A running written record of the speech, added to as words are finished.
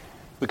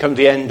We come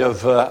to the end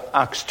of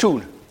Acts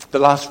 2, the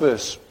last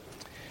verse.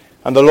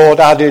 And the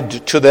Lord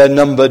added to their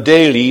number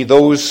daily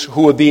those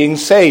who were being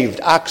saved.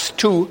 Acts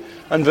 2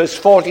 and verse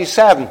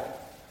 47.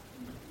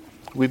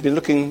 We've been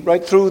looking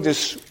right through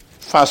this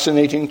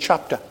fascinating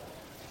chapter.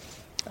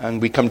 And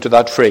we come to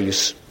that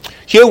phrase.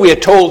 Here we are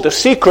told the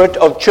secret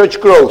of church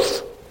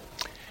growth.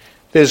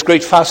 There's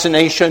great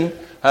fascination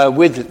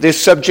with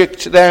this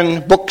subject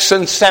then. Books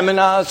and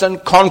seminars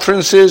and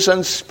conferences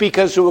and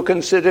speakers who are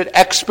considered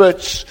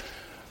experts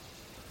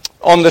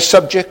on the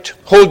subject.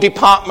 Whole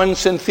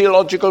departments in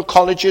theological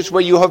colleges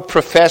where you have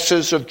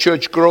professors of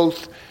church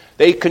growth.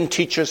 They can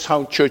teach us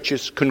how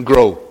churches can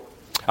grow.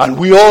 And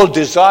we all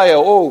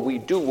desire, we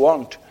do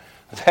want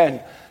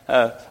then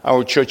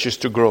our churches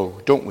to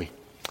grow, don't we?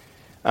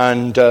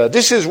 And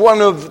this is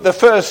one of the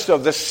first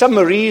of the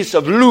summaries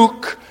of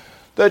Luke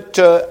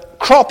that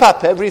crop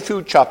up every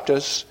few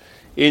chapters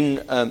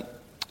in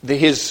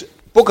his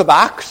book of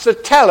Acts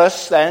that tell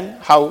us then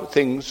how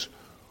things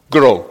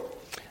grow.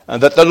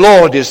 And that the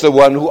Lord is the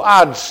one who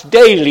adds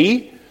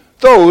daily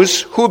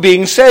those who are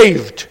being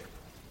saved.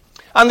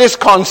 And this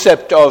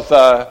concept of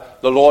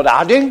the Lord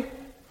adding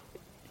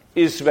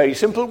is a very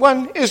simple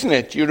one, isn't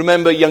it? You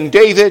remember young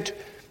David,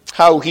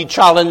 how he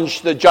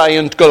challenged the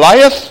giant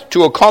Goliath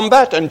to a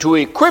combat, and to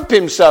equip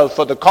himself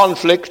for the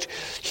conflict,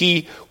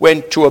 he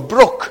went to a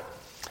brook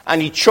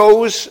and he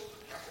chose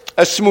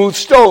a smooth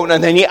stone,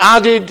 and then he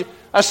added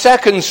a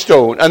second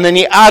stone, and then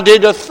he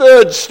added a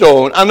third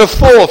stone, and a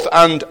fourth,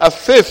 and a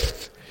fifth.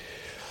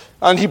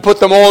 And he put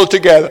them all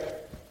together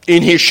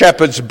in his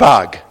shepherd's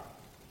bag.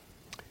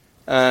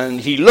 And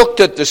he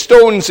looked at the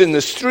stones in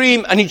the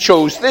stream, and he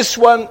chose this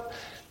one,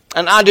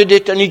 and added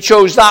it, and he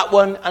chose that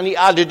one, and he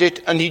added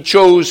it, and he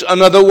chose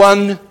another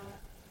one.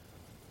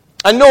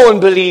 And no one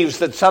believes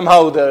that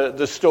somehow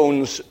the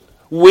stones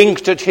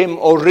winked at him,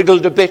 or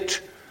wriggled a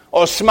bit,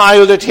 or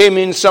smiled at him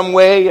in some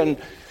way, and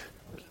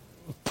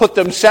put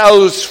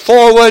themselves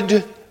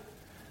forward,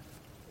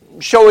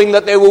 showing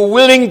that they were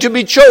willing to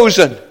be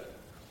chosen.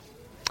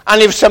 And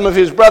if some of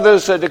his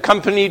brothers had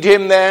accompanied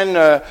him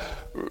then,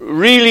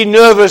 really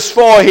nervous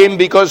for him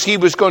because he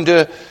was going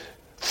to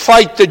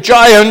fight the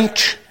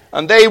giant,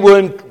 and they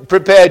weren't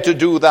prepared to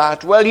do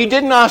that, well, he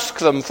didn't ask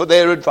them for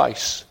their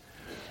advice.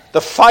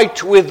 The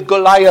fight with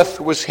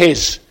Goliath was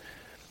his.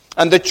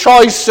 And the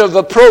choice of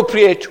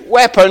appropriate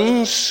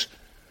weapons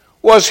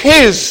was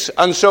his.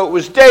 And so it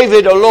was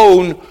David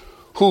alone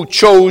who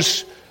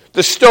chose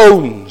the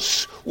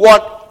stones.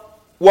 What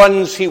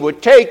ones he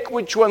would take,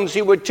 which ones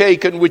he would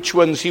take, and which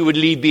ones he would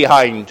leave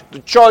behind. The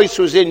choice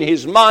was in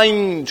his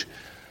mind,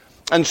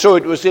 and so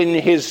it was in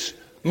his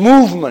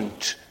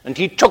movement, and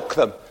he took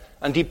them,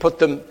 and he put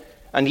them,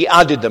 and he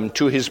added them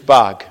to his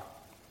bag.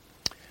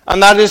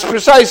 And that is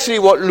precisely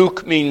what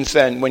Luke means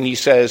then when he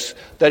says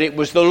that it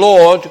was the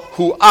Lord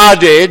who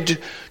added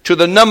to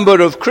the number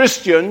of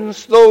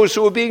Christians those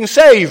who were being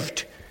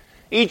saved.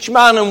 Each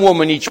man and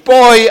woman, each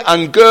boy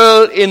and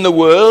girl in the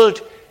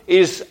world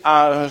is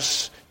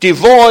as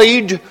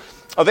devoid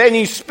of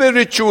any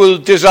spiritual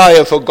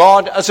desire for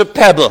God as a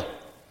pebble.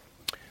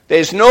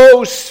 There's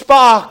no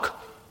spark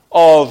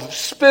of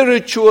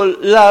spiritual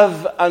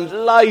love and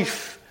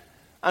life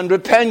and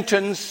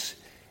repentance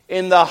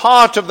in the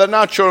heart of the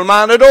natural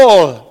man at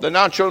all. The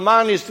natural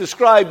man is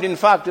described, in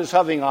fact, as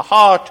having a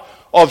heart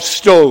of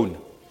stone.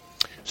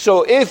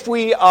 So if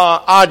we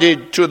are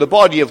added to the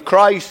body of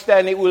Christ,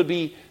 then it will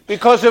be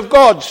because of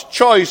God's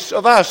choice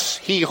of us.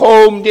 He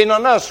homed in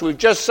on us. We've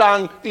just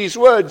sang these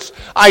words.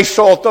 I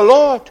sought the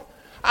Lord,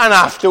 and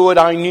afterward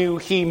I knew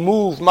he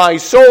moved my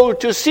soul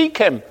to seek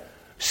him,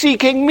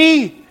 seeking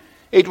me.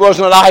 It was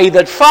not I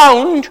that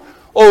found,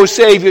 O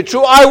Saviour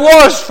true, I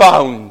was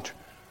found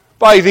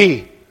by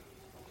thee.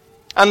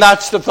 And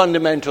that's the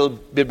fundamental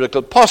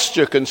biblical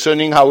posture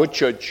concerning how a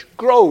church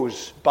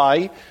grows,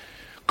 by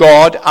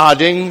God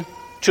adding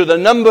to the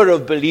number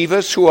of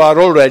believers who are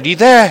already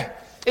there.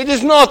 It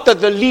is not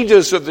that the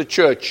leaders of the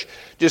church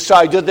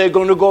decide that they're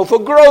going to go for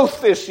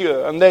growth this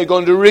year, and they're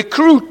going to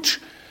recruit,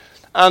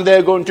 and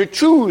they're going to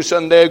choose,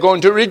 and they're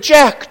going to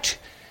reject.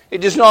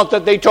 It is not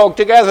that they talk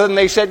together and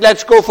they said,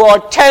 let's go for a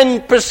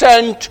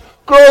 10%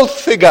 growth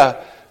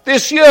figure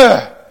this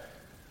year.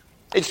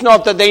 It's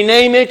not that they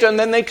name it and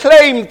then they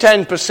claim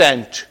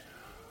 10%.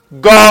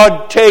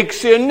 God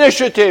takes the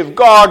initiative.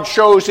 God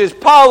shows his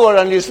power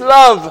and his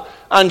love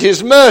and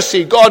his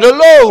mercy. God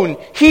alone,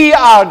 he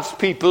adds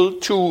people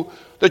to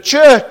the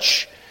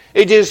church.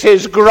 It is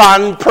his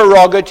grand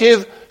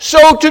prerogative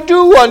so to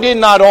do, and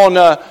in that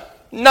honor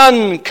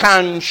none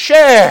can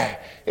share.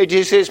 It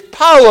is his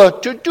power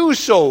to do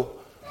so.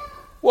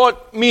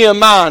 What mere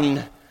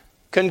man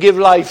can give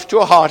life to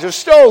a heart of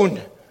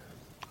stone?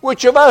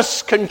 Which of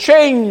us can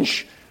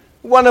change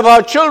one of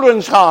our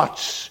children's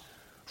hearts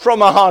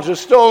from a heart of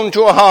stone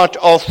to a heart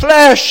of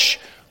flesh?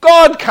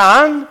 God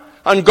can,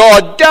 and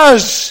God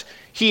does.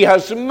 He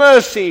has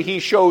mercy. He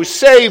shows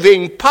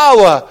saving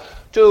power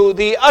to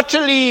the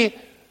utterly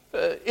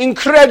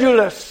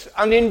incredulous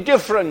and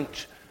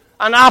indifferent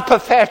and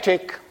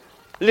apathetic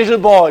little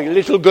boy,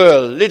 little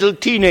girl, little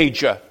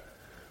teenager.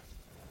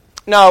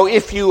 Now,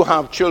 if you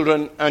have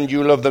children and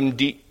you love them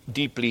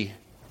deeply,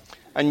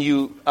 and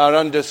you are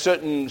under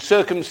certain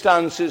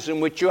circumstances in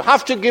which you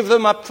have to give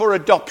them up for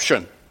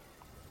adoption,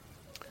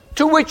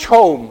 to which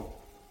home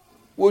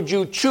would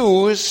you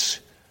choose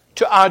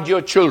to add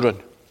your children?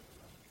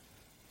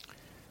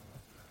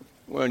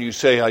 Well, you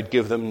say, I'd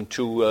give them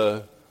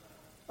to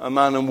a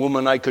man and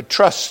woman I could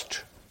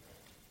trust,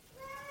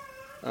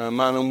 a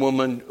man and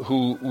woman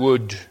who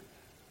would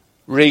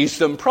raise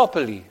them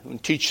properly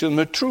and teach them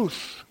the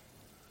truth.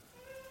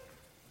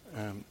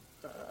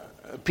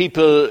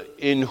 People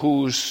in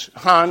whose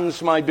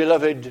hands my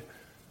beloved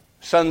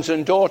sons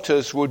and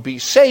daughters would be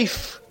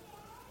safe,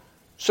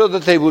 so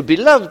that they would be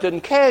loved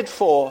and cared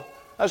for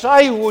as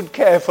I would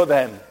care for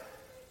them.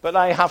 But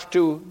I have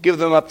to give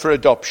them up for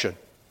adoption.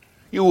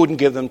 You wouldn't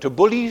give them to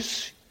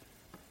bullies.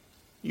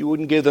 You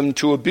wouldn't give them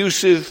to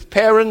abusive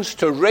parents,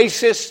 to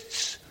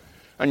racists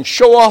and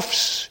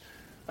show-offs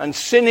and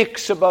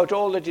cynics about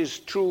all that is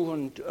true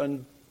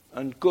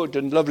and good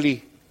and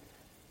lovely.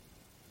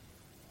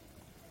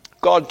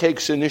 God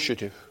takes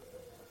initiative.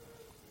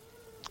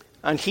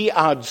 And he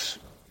adds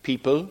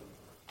people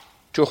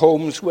to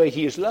homes where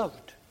he is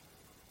loved,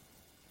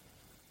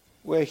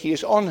 where he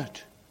is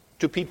honored,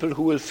 to people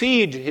who will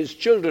feed his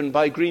children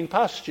by green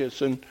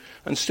pastures and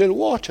still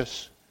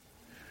waters.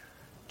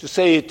 To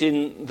say it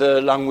in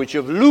the language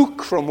of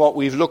Luke, from what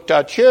we've looked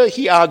at here,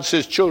 he adds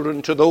his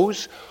children to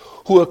those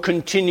who are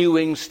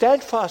continuing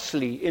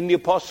steadfastly in the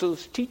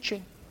apostles'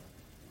 teaching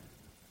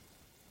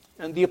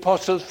and the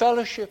apostles'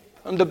 fellowship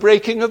and the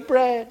breaking of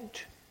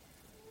bread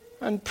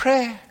and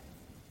prayer.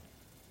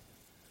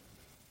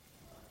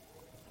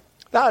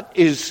 That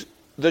is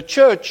the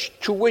church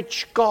to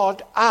which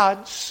God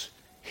adds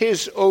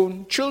his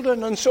own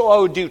children. And so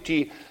our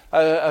duty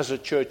as a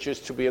church is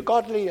to be a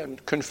godly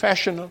and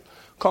confessional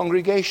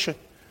congregation.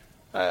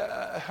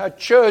 A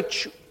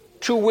church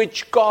to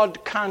which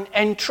God can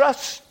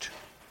entrust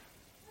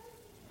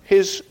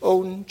his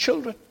own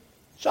children.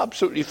 It's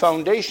absolutely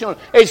foundational.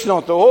 It's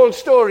not the whole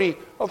story,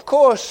 of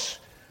course.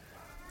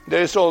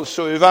 There's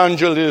also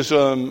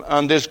evangelism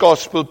and there's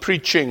gospel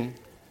preaching.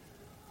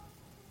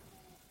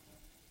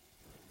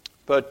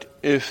 But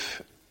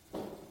if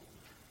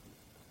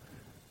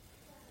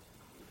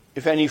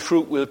any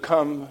fruit will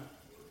come,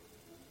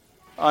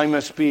 I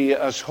must be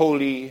as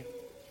holy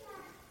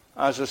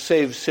as a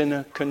saved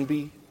sinner can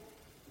be.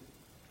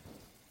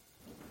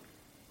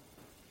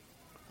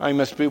 I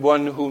must be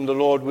one whom the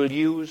Lord will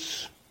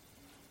use.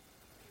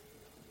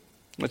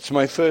 It's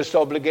my first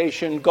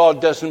obligation. God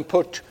doesn't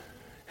put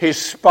his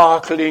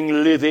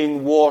sparkling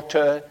living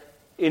water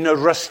in a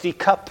rusty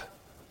cup.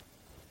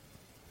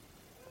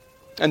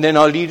 And then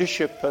our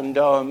leadership and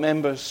our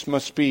members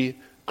must be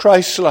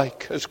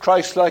Christ-like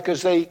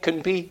as they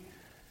can be.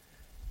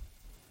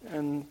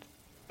 And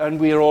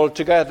we are all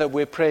together,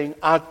 we're praying,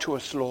 add to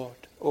us, Lord.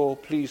 Oh,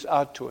 please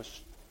add to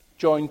us.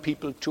 Join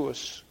people to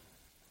us.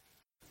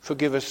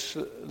 Forgive us.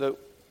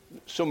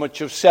 So much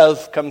of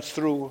self comes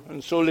through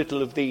and so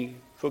little of thee.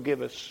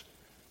 Forgive us.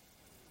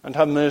 And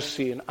have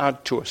mercy and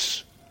add to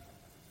us.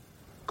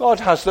 God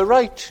has the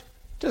right,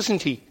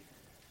 doesn't he,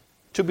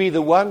 to be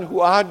the one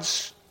who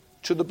adds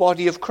to the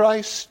body of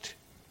Christ.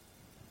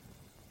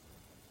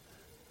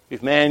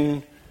 If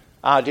men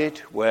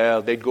added,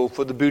 well, they'd go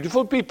for the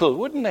beautiful people,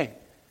 wouldn't they?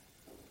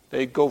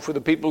 They'd go for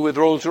the people with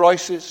Rolls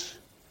Royces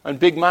and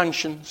big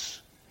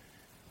mansions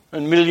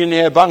and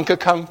millionaire bank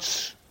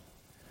accounts.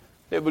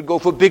 They would go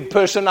for big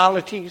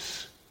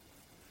personalities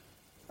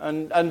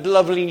and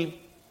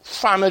lovely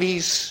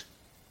families.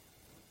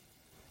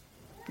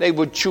 They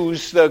would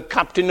choose the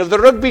captain of the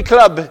rugby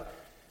club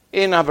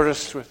in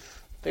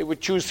Aberystwyth. They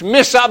would choose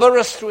Miss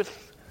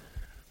Aberystwyth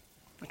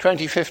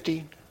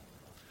 2015.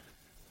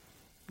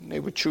 They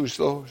would choose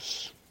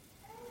those.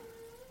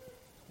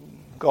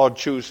 God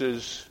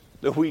chooses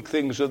the weak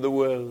things of the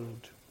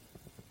world.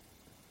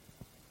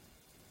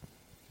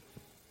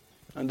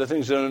 And the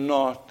things that are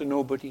not, the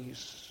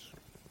nobodies.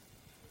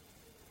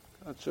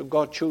 That's what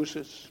God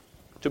chooses.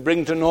 To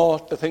bring to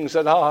naught the things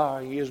that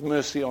are. He has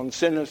mercy on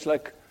sinners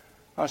like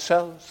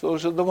ourselves.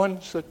 Those are the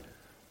ones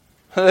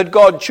that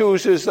God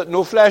chooses, that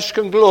no flesh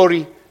can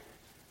glory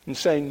in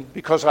saying,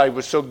 because I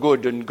was so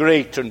good and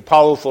great and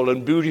powerful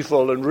and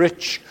beautiful and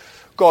rich,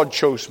 God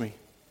chose me.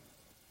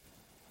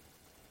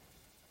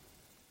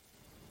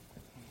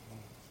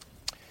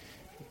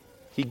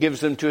 He gives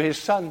them to his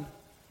Son,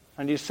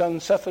 and his Son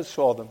suffers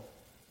for them.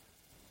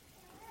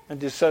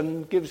 And his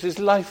Son gives his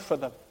life for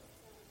them.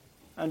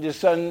 And his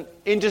Son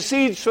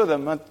intercedes for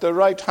them at the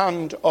right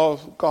hand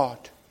of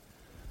God.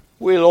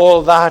 Will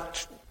all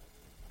that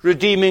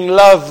redeeming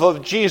love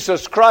of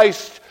Jesus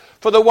Christ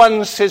for the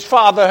ones his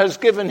Father has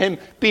given him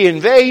be in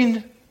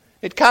vain?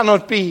 It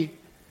cannot be.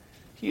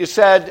 He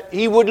said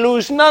he would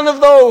lose none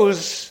of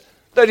those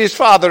that his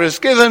Father has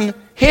given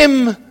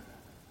him.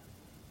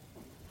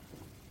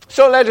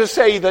 So let us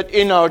say that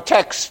in our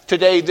text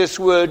today, this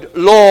word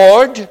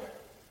Lord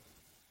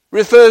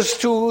refers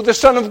to the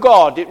Son of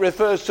God. It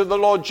refers to the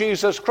Lord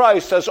Jesus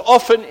Christ, as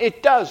often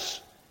it does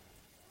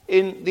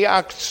in the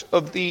Acts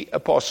of the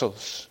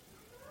Apostles.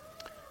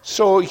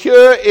 So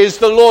here is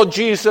the Lord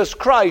Jesus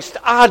Christ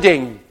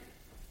adding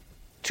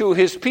to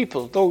his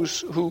people,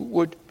 those who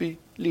would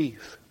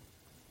believe.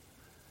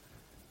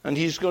 And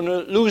he's going to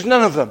lose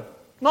none of them.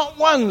 Not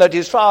one that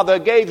his Father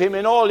gave him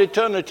in all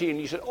eternity. And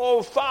he said,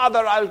 oh,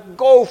 Father, I'll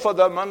go for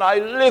them, and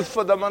I'll live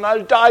for them, and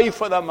I'll die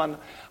for them, and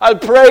I'll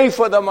pray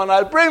for them, and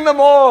I'll bring them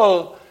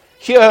all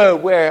here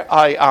where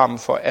I am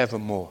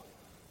forevermore.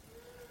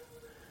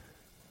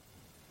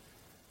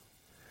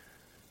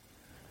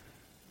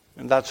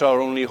 And that's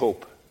our only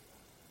hope,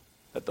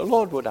 that the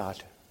Lord would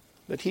add,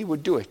 that he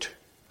would do it.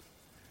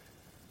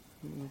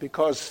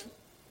 Because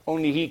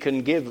only he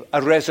can give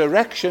a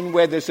resurrection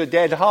where there's a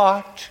dead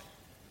heart.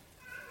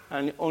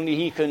 And only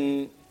he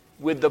can,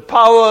 with the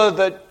power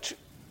that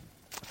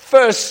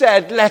first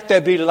said, let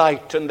there be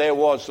light, and there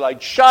was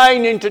light,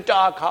 shine into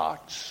dark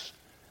hearts.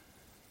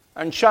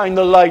 And shine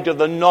the light of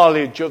the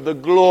knowledge of the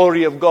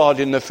glory of God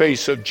in the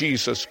face of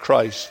Jesus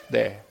Christ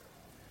there.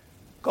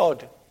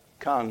 God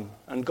can,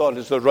 and God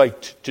has the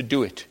right to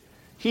do it.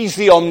 He's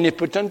the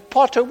omnipotent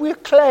potter. We're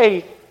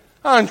clay,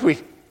 aren't we?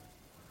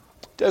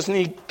 Doesn't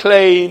he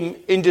claim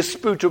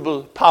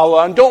indisputable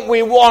power? And don't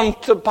we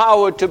want the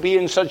power to be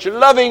in such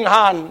loving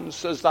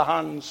hands as the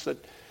hands that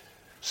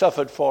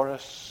suffered for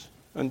us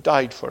and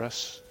died for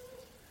us?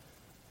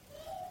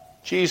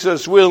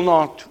 Jesus will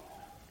not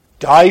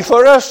die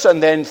for us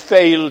and then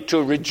fail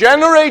to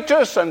regenerate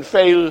us and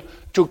fail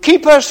to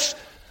keep us.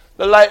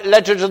 The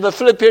letter to the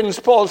Philippians,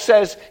 Paul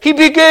says, he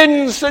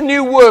begins a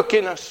new work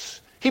in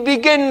us. He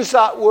begins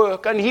that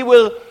work, and he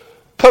will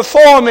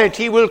perform it.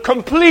 He will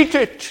complete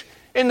it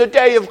in the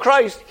day of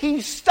Christ.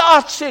 He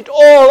starts it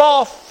all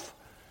off.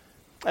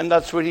 And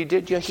that's what he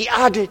did here. He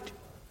added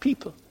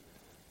people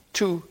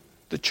to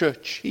the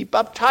church. He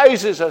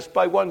baptizes us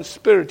by one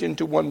Spirit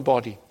into one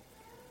body.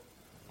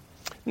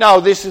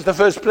 Now, this is the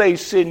first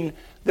place in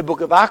the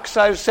book of Acts,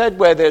 I've said,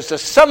 where there's a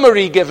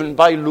summary given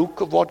by Luke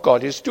of what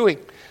God is doing.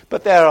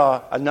 But there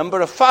are a number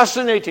of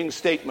fascinating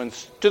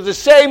statements to the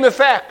same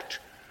effect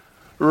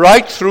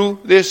right through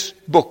this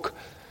book.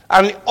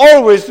 And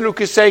always Luke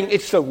is saying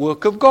it's the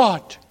work of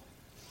God.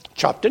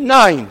 Chapter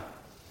 9,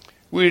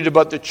 we read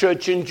about the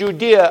church in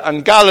Judea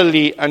and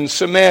Galilee and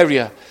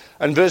Samaria.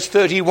 And verse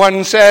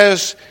 31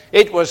 says,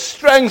 it was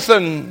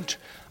strengthened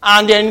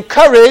and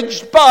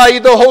encouraged by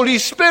the Holy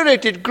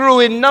Spirit. It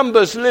grew in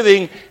numbers,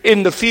 living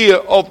in the fear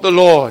of the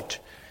Lord.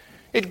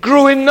 It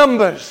grew in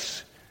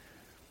numbers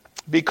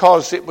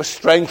because it was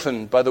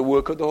strengthened by the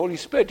work of the Holy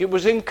Spirit. It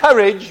was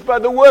encouraged by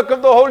the work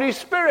of the Holy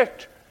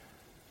Spirit.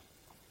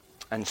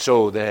 And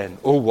so then,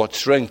 oh, what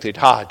strength it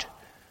had.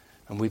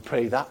 And we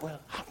pray that will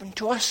happen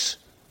to us.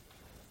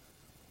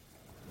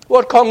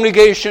 What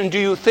congregation do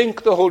you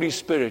think the Holy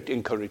Spirit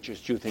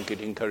encourages? Do you think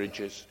it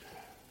encourages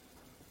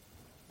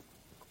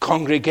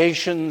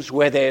congregations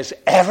where there's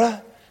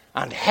error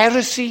and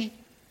heresy,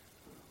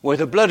 where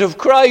the blood of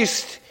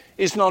Christ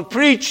is not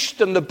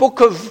preached and the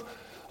book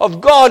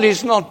of God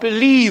is not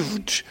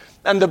believed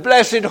and the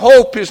blessed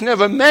hope is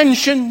never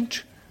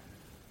mentioned?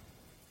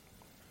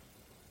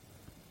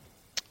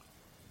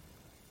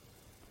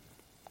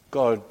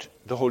 God,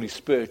 the Holy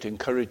Spirit,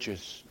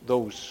 encourages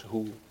those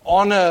who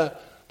honor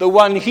the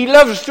one he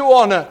loves to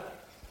honor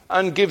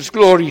and gives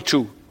glory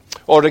to.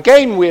 Or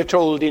again, we're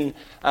told in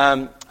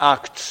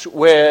Acts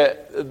where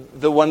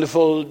the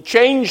wonderful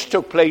change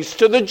took place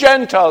to the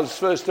Gentiles,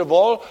 first of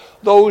all,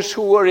 those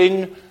who were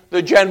in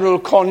the General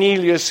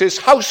Cornelius'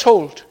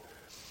 household.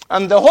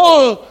 And the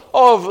whole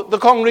of the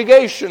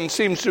congregation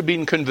seems to have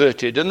been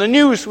converted. And the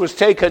news was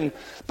taken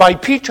by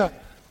Peter.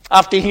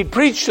 After he'd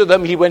preached to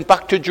them, he went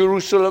back to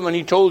Jerusalem and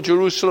he told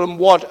Jerusalem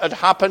what had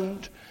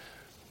happened.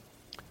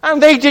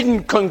 And they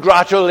didn't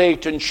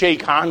congratulate and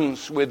shake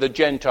hands with the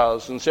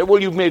Gentiles and say,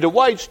 well, you've made a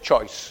wise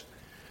choice.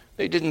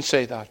 They didn't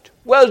say that.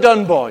 Well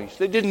done, boys.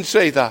 They didn't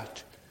say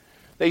that.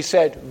 They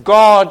said,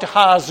 God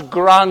has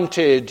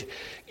granted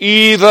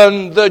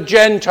even the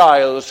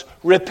Gentiles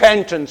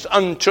repentance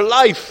unto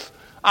life.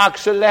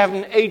 Acts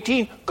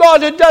 11:18.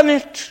 God had done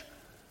it.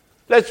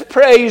 Let's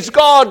praise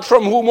God,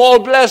 from whom all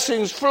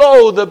blessings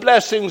flow, the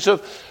blessings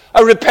of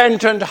a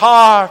repentant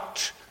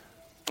heart,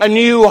 a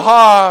new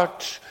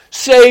heart,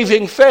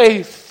 saving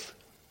faith.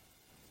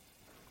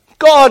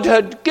 God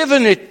had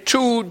given it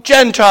to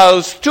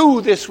Gentiles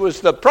too. This was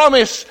the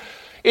promise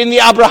in the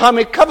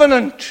Abrahamic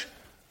covenant,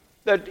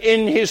 that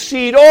in his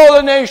seed all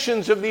the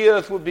nations of the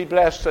earth would be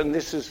blessed. And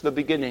this is the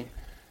beginning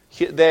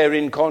there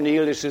in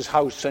Cornelius'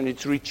 house, and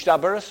it's reached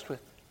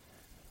Aberystwyth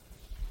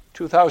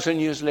 2,000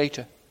 years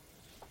later.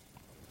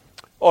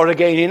 Or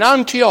again in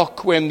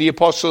Antioch, when the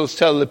apostles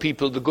tell the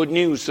people the good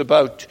news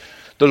about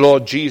the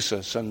Lord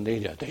Jesus, and they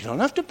don't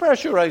have to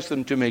pressurize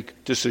them to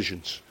make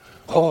decisions.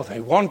 Oh, they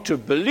want to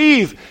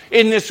believe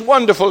in this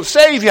wonderful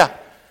Savior.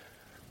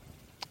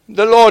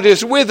 The Lord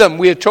is with them.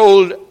 We are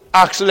told,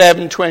 Acts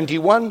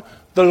 11:21,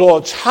 the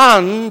Lord's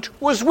hand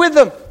was with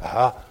them.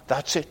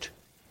 That's it.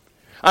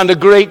 And a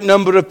great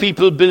number of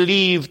people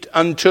believed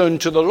and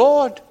turned to the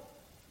Lord.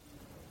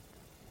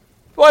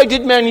 Why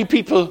did many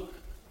people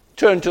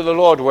turn to the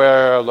Lord?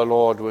 Where the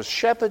Lord was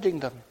shepherding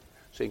them,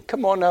 saying,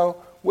 come on now,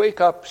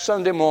 wake up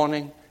Sunday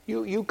morning.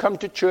 You come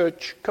to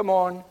church. Come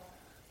on.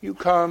 You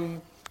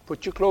come.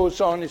 Put your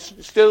clothes on. It's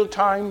still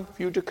time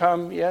for you to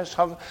come. Yes,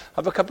 have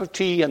a cup of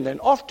tea, and then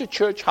off to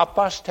church,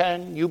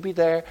 10:30. You be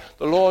there.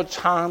 The Lord's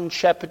hand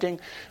shepherding.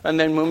 And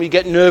then when we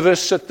get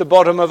nervous at the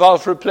bottom of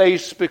Alfred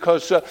Place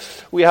because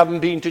we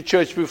haven't been to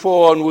church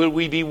before, and will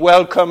we be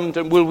welcomed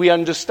and will we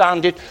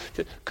understand it?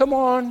 Come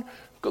on.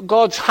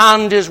 God's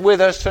hand is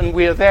with us, and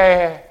we're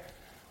there.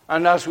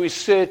 And as we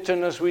sit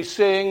and as we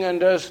sing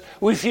and as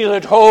we feel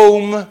at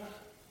home,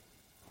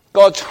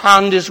 God's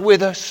hand is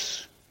with us.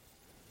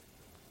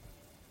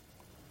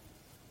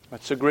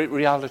 That's a great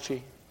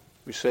reality.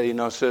 We say in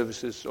our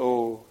services,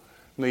 oh,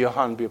 may your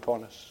hand be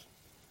upon us,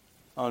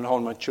 and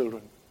on my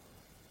children,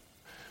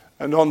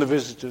 and on the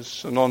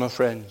visitors, and on our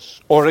friends.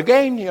 Or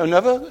again,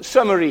 another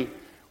summary,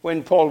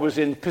 when Paul was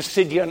in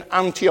Pisidian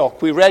Antioch.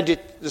 We read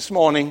it this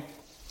morning.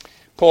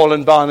 Paul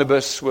and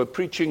Barnabas were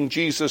preaching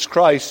Jesus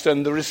Christ,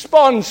 and the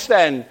response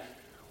then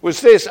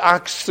was this,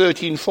 Acts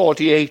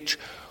 13:48.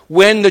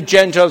 When the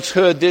Gentiles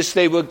heard this,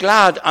 they were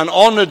glad and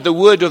honored the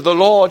word of the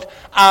Lord,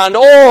 and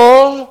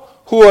all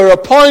who were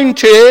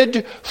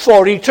appointed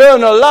for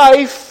eternal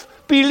life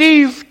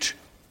believed.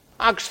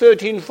 Acts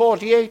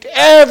 13:48.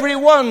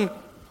 Everyone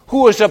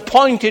who was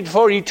appointed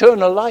for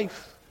eternal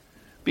life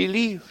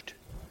believed.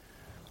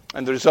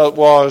 And the result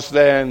was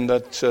then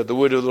that the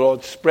word of the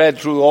Lord spread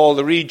through all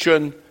the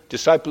region.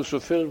 Disciples were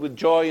filled with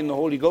joy in the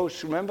Holy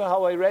Ghost. Remember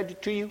how I read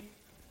it to you?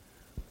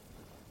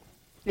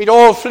 It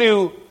all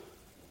flew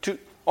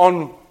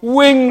on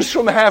wings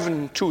from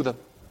heaven to them.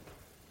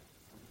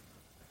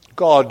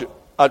 God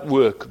at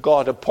work,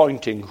 God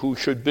appointing who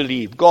should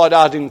believe, God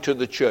adding to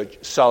the church.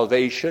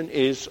 Salvation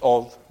is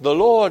of the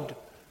Lord,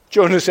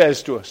 Jonah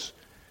says to us.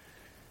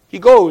 He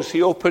goes,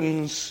 he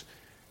opens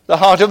the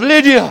heart of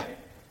Lydia.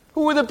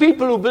 Who were the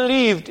people who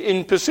believed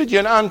in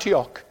Pisidian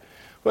Antioch?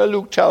 Well,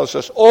 Luke tells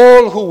us,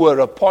 all who were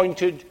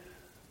appointed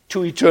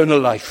to eternal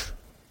life.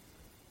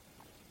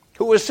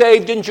 Who were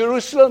saved in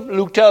Jerusalem?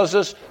 Luke tells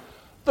us,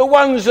 the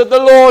ones that the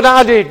Lord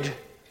added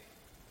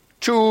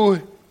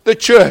to the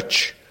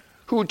church,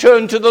 who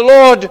turned to the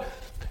Lord.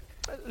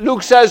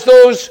 Luke says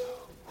those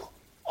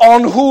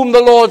on whom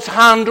the Lord's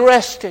hand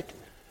rested,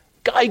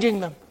 guiding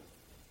them,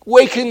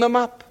 waking them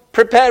up,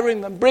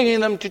 preparing them, bringing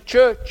them to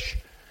church,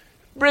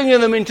 bringing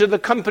them into the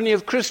company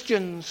of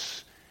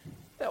Christians,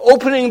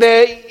 opening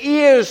their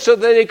ears so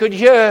that they could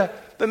hear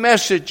the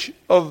message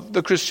of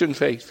the Christian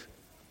faith.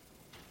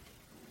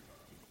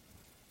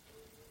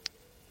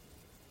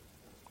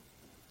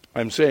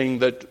 I'm saying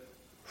that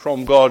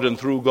from God and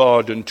through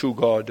God and to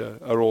God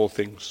are all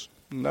things.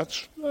 And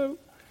that's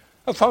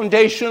a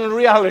foundational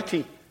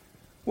reality.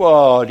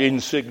 What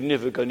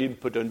insignificant,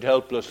 impotent,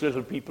 helpless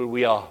little people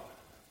we are.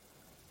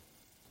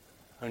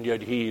 And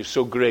yet he is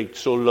so great,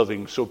 so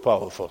loving, so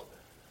powerful,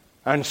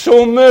 and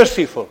so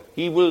merciful.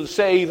 He will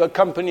save a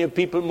company of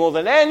people more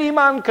than any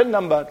man can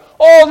number.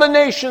 All the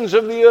nations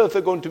of the earth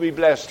are going to be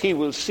blessed. He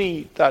will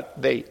see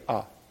that they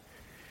are.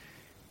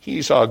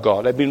 He's our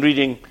God. I've been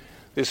reading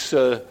this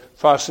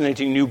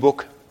fascinating new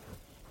book,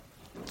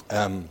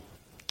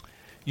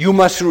 You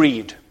Must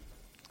Read.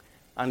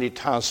 And it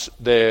has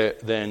there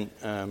then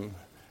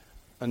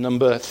a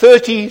number,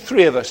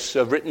 33 of us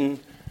have written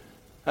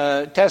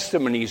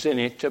testimonies in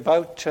it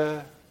about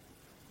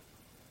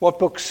what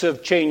books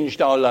have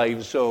changed our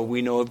lives, or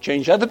we know have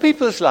changed other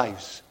people's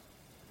lives.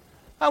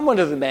 And one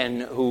of the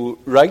men who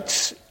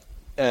writes,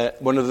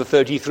 one of the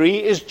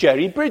 33, is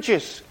Jerry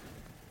Bridges.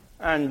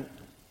 And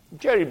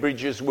Jerry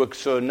Bridges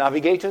works for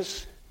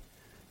Navigators,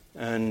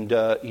 and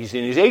he's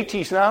in his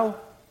 80s now.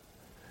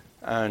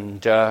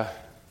 And,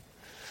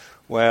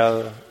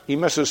 well, he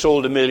must have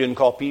sold 1 million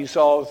copies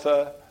of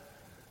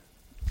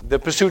The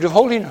Pursuit of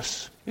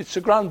Holiness. It's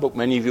a grand book.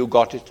 Many of you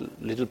got it,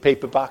 little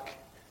paperback.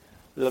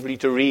 Lovely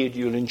to read.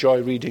 You'll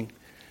enjoy reading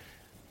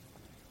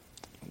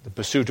The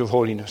Pursuit of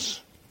Holiness.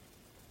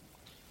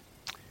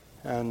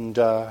 And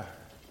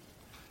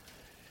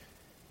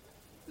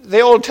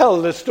they all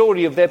tell the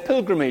story of their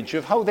pilgrimage,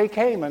 of how they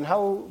came and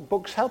how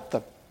books helped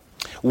them.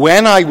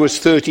 When I was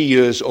 30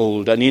 years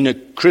old and in a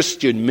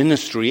Christian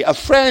ministry, a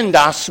friend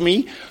asked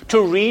me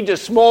to read a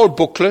small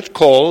booklet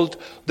called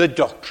The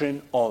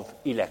Doctrine of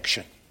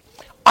Election.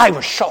 I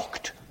was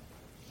shocked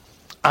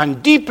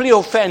and deeply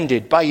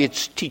offended by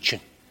its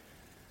teaching.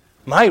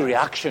 My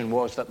reaction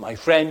was that my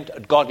friend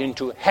had got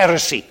into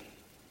heresy.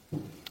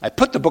 I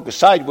put the book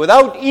aside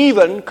without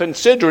even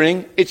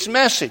considering its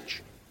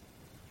message.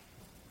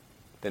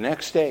 The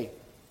next day,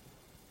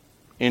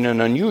 in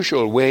an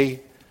unusual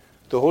way,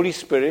 the Holy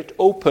Spirit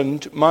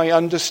opened my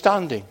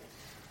understanding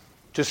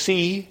to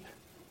see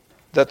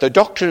that the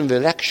doctrine of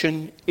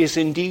election is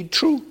indeed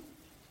true.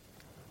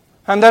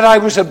 And that I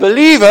was a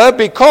believer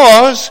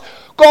because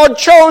God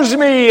chose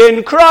me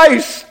in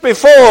Christ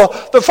before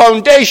the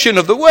foundation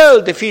of the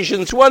world,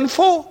 Ephesians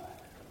 1:4.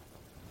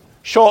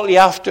 Shortly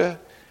after,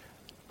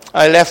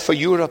 I left for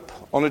Europe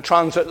on a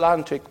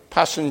transatlantic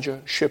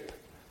passenger ship.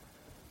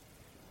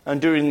 And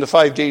during the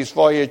 5 days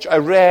voyage, I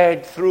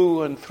read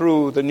through and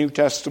through the New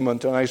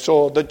Testament, and I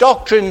saw the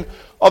doctrine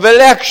of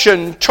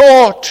election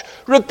taught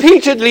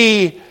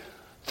repeatedly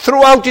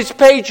throughout its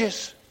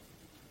pages.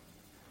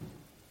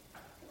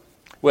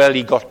 Well,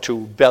 he got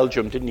to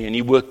Belgium, didn't he? And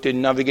he worked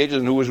in Navigators,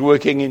 and who was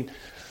working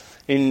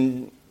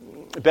in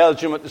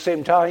Belgium at the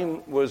same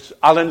time was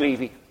Alan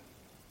Levy.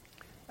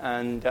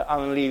 And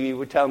Alan Levy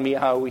would tell me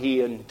how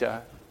he and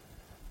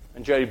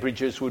Jerry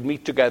Bridges would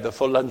meet together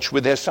for lunch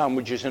with their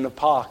sandwiches in a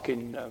park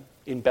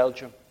in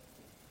Belgium.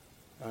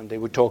 And they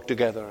would talk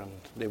together, and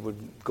they would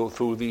go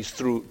through these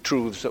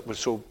truths that were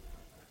so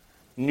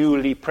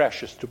newly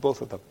precious to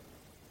both of them.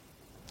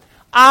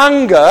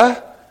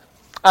 Anger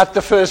at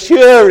the first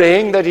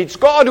hearing that it's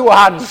God who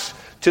adds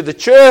to the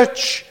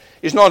church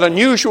is not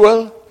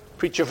unusual. A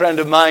preacher friend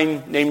of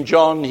mine named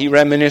John, he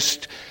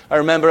reminisced, I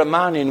remember a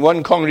man in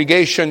one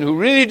congregation who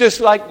really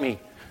disliked me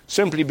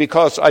simply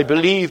because I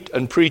believed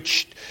and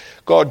preached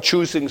God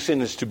choosing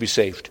sinners to be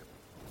saved.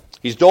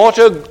 His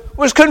daughter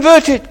was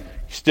converted.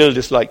 He still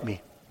disliked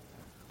me.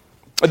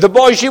 The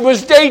boy she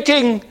was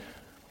dating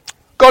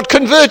got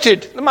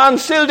converted. The man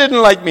still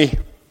didn't like me.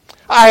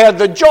 I had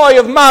the joy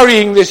of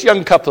marrying this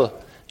young couple.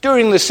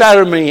 During the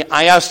ceremony,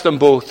 I asked them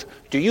both,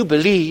 do you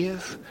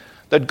believe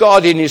that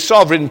God in his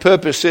sovereign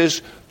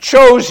purposes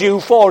chose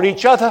you for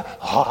each other?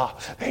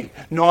 They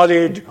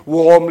nodded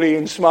warmly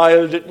and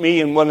smiled at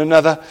me and one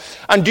another.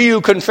 And do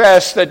you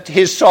confess that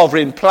his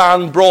sovereign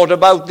plan brought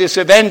about this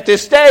event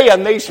this day?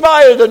 And they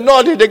smiled and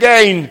nodded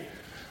again.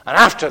 And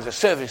after the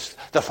service,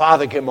 the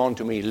father came on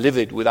to me,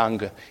 livid with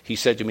anger. He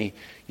said to me,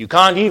 you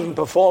can't even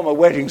perform a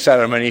wedding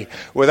ceremony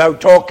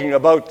without talking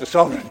about the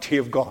sovereignty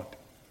of God.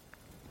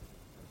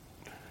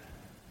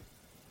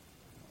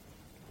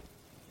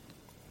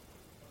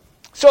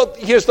 So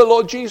here's the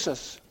Lord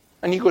Jesus.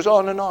 And he goes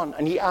on,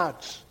 and he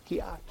adds.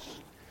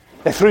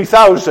 The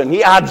 3,000,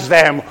 he adds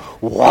them.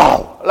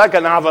 Wow, like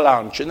an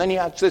avalanche. And then he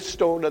adds this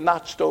stone and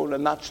that stone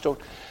and that stone.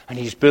 And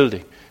he's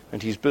building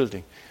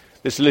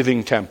this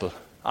living temple.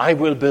 I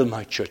will build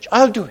my church.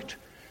 I'll do it.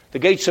 The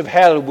gates of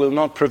hell will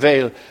not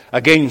prevail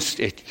against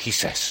it, he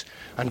says.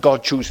 And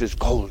God chooses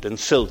gold and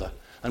silver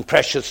and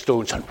precious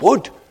stones and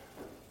wood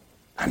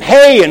and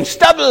hay and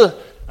stubble.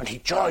 And he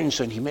joins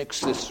and he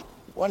makes this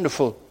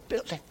wonderful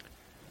building.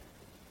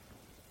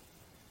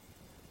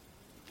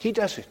 He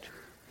does it.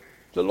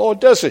 The Lord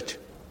does it.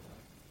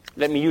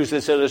 Let me use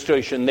this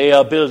illustration. They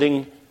are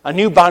building a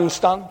new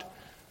bandstand.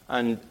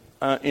 And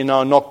in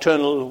our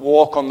nocturnal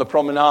walk on the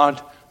promenade,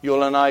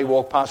 Yola and I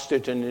walk past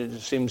it, and it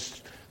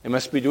seems they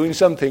must be doing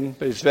something,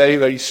 but it's very,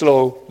 very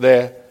slow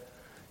there.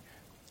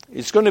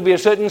 It's going to be a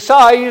certain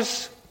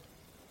size.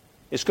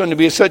 It's going to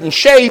be a certain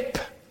shape.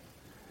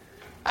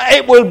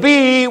 It will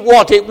be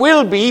what it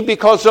will be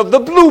because of the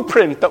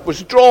blueprint that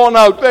was drawn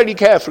out very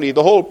carefully,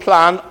 the whole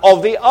plan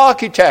of the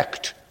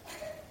architect.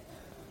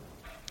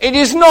 It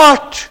is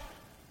not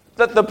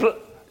that the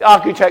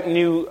architect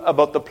knew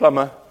about the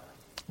plumber,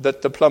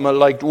 that the plumber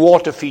liked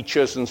water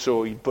features and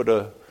so he put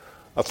a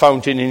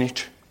fountain in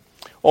it.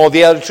 Or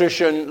the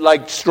electrician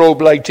liked strobe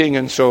lighting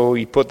and so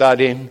he put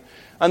that in.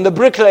 And the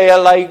bricklayer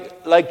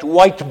liked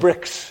white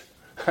bricks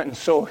and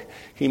so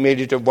he made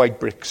it of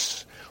white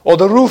bricks. Or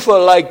the roofer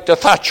liked a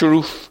thatch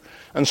roof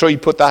and so he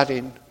put that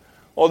in.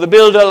 Or the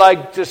builder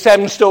liked a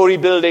 7-story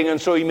building and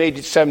so he made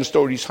it 7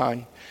 stories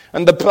high.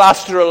 And the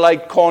plasterer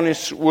liked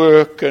cornice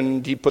work,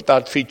 and he put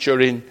that feature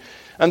in.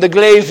 And the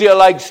glazier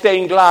liked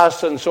stained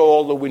glass, and so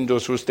all the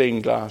windows were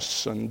stained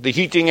glass. And the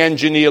heating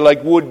engineer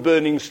liked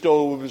wood-burning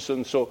stoves,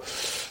 and so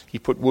he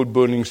put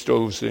wood-burning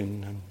stoves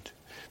in. And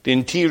the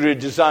interior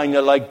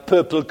designer liked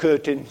purple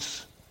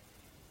curtains,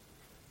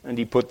 and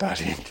he put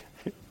that in.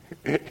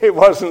 It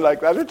wasn't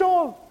like that at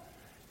all.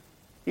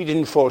 He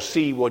didn't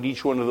foresee what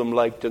each one of them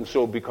liked, and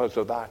so because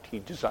of that, he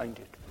designed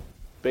it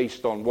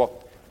based on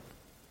what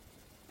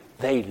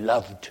they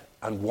loved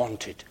and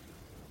wanted.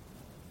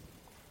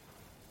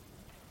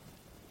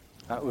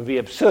 That would be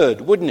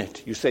absurd, wouldn't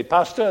it? You say,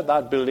 Pastor,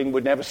 that building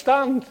would never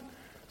stand.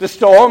 The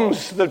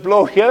storms that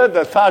blow here,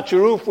 the thatch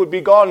roof would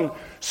be gone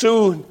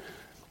soon.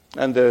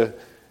 And the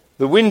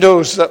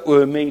windows that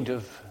were made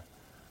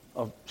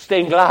of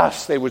stained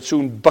glass, they would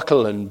soon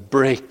buckle and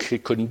break.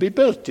 It couldn't be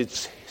built.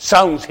 It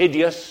sounds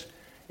hideous.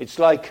 It's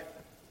like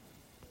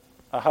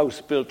a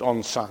house built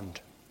on sand.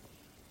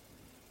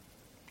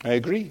 I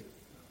agree.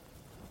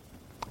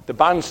 The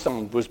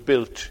bandstand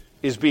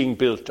is being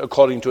built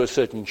according to a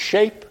certain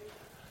shape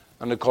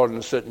and according to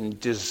a certain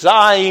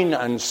design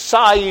and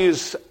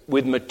size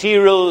with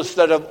materials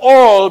that have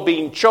all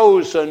been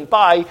chosen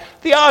by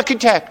the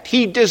architect.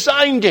 He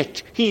designed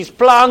it. He's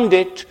planned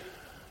it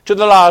to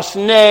the last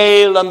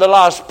nail and the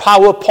last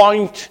power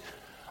point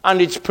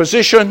and its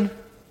position.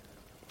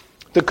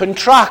 The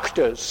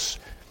contractors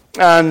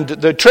and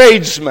the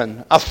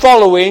tradesmen are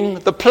following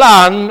the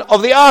plan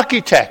of the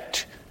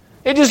architect.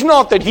 It is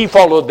not that he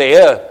followed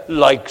their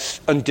likes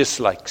and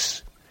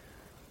dislikes.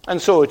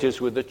 And so it is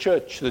with the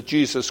church that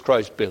Jesus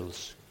Christ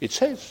builds. It's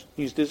his.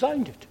 He's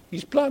designed it.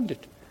 He's planned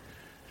it.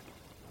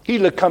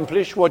 He'll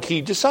accomplish what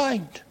he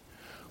designed.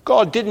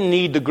 God didn't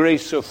need the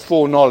grace of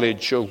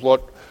foreknowledge of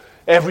what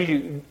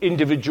every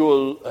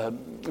individual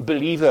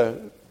believer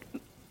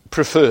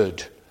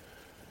preferred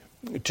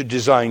to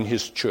design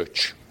his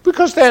church,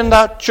 because then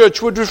that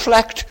church would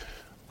reflect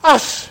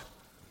us.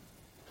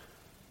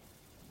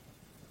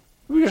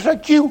 It would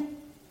reflect you.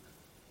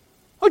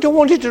 I don't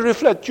want it to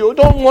reflect you. I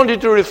don't want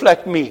it to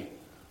reflect me.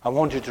 I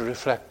want it to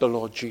reflect the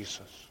Lord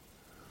Jesus.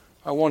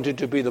 I want it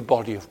to be the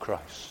body of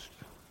Christ.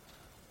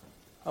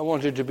 I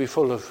want it to be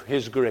full of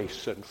his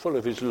grace and full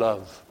of his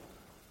love.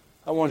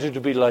 I want it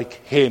to be like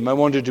him. I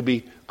want it to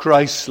be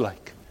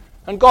Christ-like.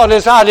 And God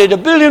has added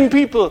 1 billion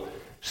people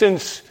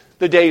since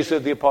the days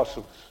of the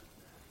apostles.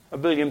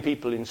 1 billion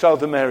people in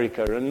South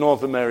America and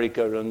North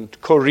America and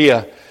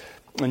Korea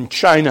and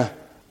China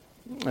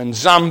and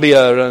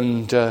Zambia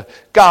and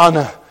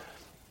Ghana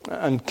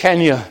and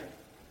Kenya.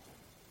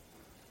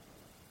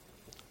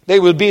 They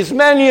will be as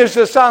many as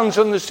the sands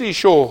on the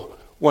seashore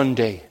one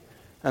day.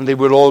 And they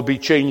will all be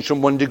changed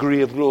from one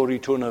degree of glory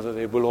to another.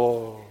 They will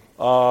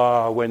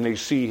all, when they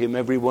see him,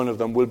 every one of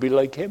them will be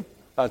like him.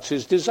 That's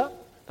his desire.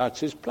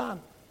 That's his plan.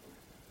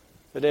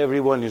 That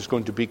everyone is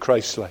going to be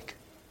Christ-like.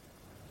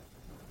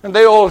 And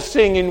they all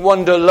sing in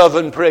wonder, love,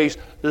 and praise.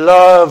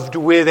 Loved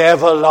with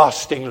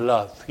everlasting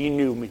love. He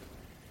knew me.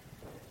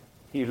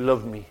 He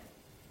loved me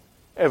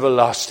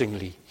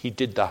everlastingly. He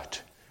did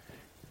that.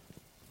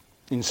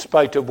 In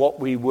spite of what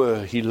we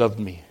were, he loved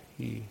me.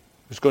 He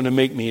was going to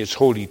make me his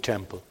holy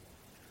temple.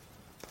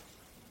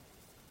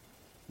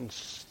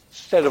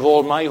 Instead of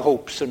all my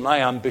hopes and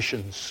my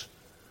ambitions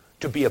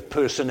to be a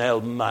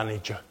personnel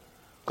manager,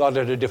 God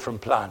had a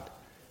different plan.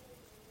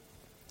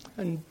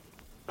 And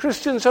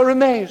Christians are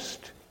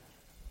amazed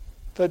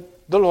that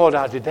the Lord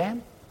added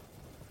them.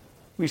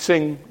 We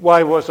sing,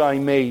 why was I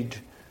made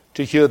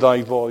to hear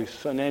thy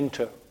voice and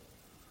enter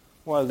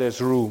while there's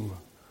room,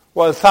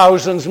 while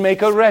thousands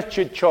make a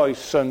wretched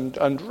choice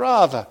and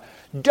rather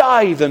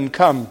die than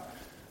come.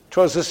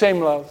 'Twas the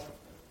same love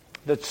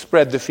that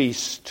spread the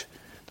feast,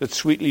 that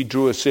sweetly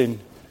drew us in.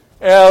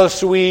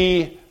 Else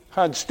we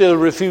had still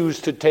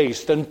refused to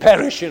taste and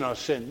perish in our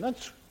sin.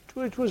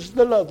 It was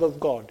the love of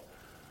God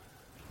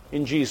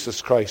in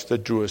Jesus Christ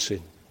that drew us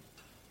in.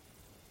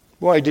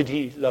 Why did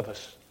he love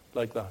us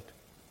like that?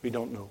 We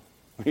don't know.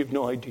 We have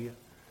no idea.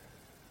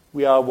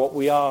 We are what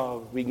we are.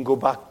 We can go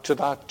back to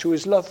that, to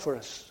his love for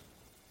us.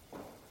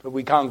 But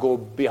we can't go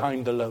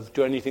behind the love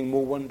to anything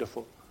more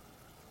wonderful,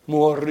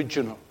 more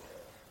original.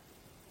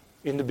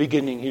 In the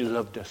beginning, he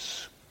loved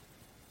us.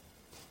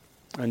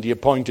 And he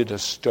appointed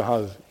us to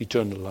have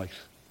eternal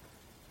life.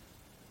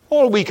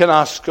 All we can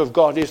ask of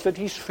God is that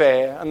he's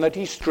fair and that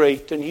he's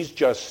straight and he's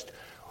just.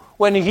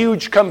 When a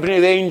huge company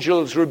of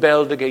angels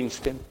rebelled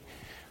against him,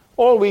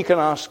 all we can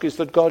ask is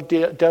that God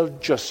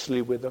dealt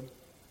justly with them.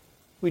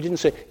 We didn't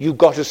say, you've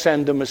got to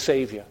send them a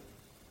savior.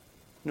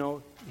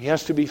 No, he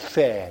has to be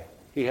fair.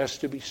 He has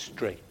to be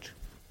straight.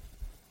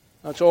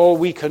 That's all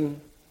we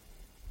can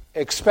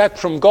expect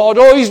from God.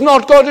 Or he's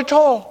not God at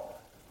all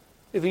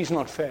if he's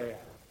not fair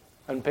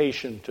and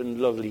patient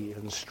and lovely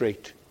and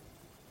straight.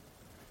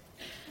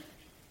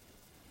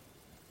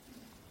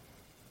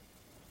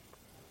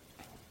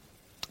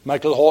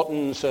 Michael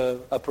Horton's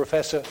a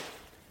professor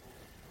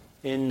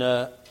in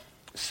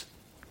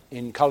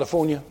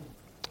California,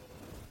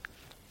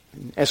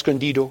 in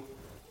Escondido.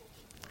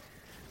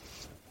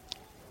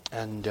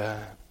 And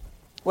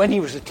when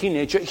he was a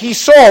teenager, he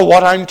saw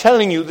what I'm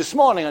telling you this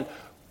morning, and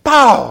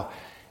pow!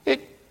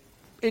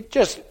 It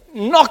just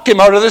knocked him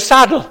out of the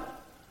saddle.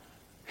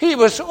 He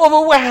was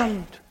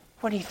overwhelmed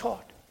when he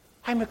thought,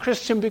 I'm a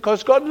Christian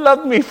because God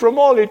loved me from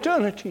all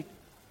eternity.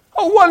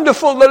 How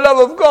wonderful the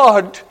love of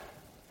God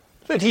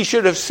that he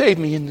should have saved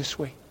me in this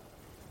way.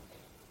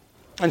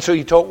 And so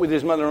he talked with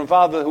his mother and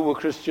father who were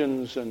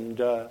Christians,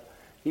 and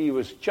he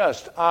was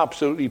just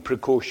absolutely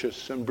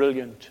precocious and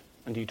brilliant,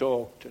 and he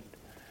talked. And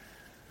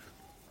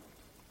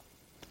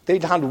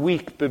they'd had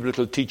weak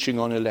biblical teaching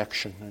on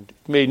election, and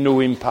it made no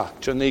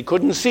impact, and they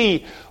couldn't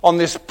see on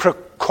this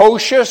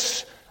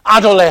precocious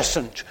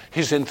adolescent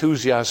his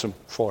enthusiasm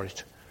for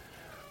it.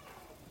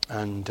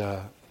 And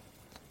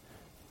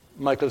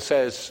Michael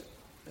says,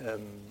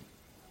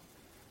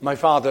 my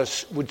father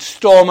would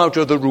storm out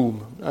of the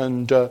room,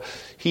 and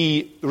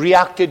he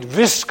reacted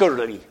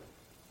viscerally.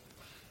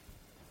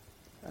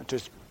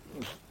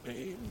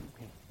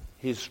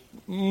 He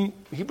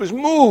was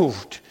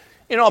moved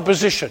in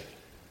opposition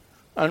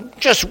and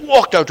just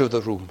walked out of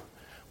the room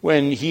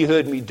when he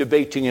heard me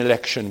debating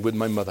election with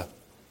my mother.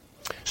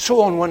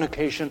 So on one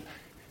occasion,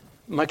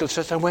 Michael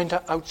says, I went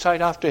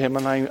outside after him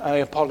and I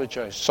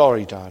apologized.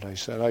 Sorry, Dad, I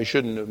said, I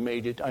shouldn't have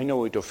made it. I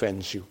know it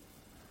offends you.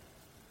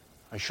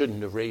 I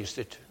shouldn't have raised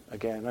it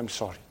again. I'm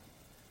sorry.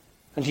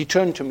 And he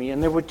turned to me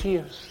and there were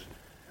tears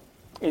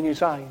in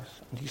his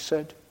eyes. And he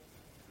said,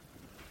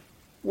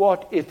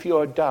 what if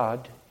your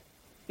dad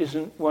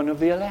isn't one of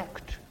the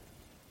elect?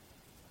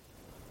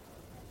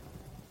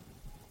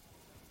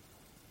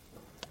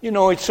 You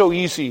know, it's so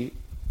easy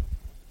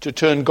to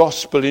turn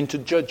gospel into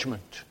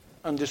judgment.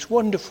 And this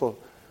wonderful,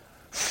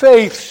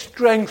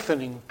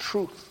 faith-strengthening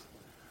truth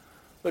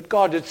But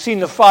God had seen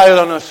the file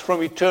on us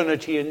from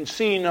eternity and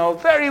seen our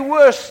very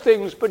worst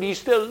things, but he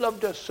still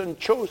loved us and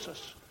chose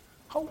us.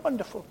 How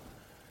wonderful.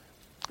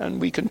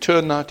 And we can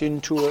turn that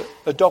into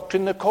a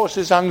doctrine that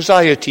causes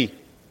anxiety.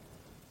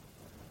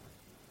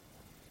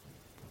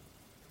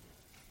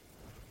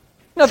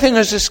 Nothing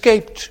has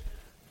escaped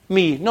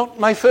me, not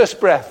my first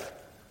breath,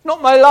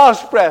 not my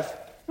last breath,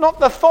 not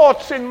the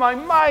thoughts in my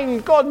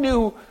mind. God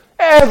knew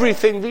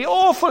everything, the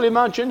awful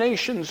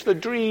imaginations, the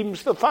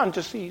dreams, the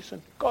fantasies,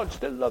 and God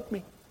still loved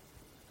me.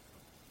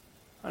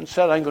 And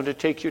said, I'm going to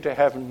take you to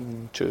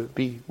heaven to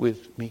be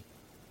with me.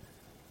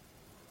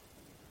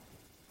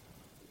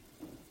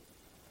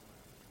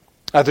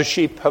 Other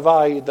sheep have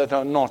I that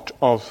are not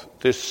of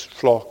this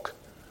flock.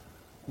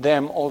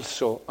 Them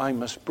also I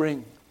must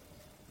bring,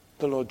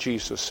 the Lord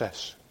Jesus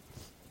says.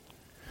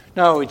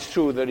 Now, it's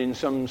true that in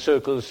some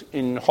circles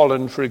in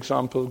Holland, for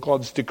example,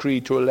 God's decree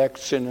to elect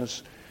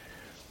sinners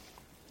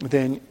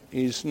then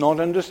is not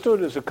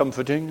understood as a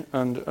comforting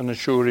and an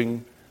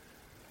assuring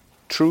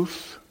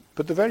truth,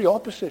 but the very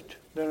opposite.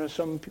 There are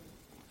some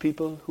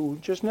people who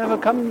just never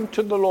come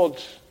to the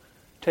Lord's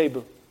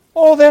table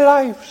all their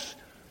lives.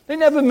 They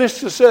never miss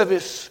the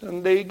service,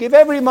 and they give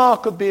every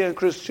mark of being a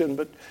Christian,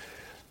 but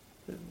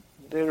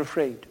they're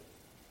afraid.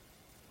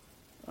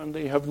 And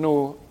they have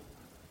no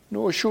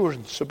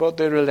assurance about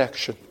their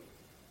election.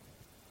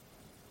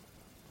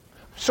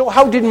 So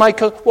what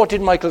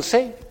did Michael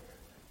say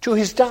to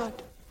his dad?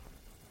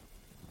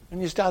 And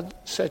his dad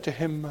said to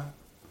him,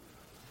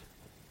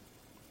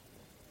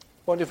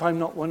 what if I'm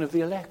not one of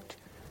the elect?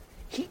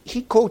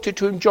 He quoted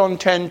to him John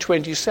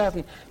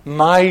 10:27,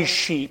 my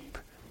sheep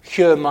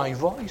hear my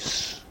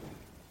voice,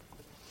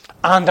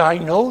 and I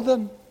know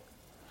them,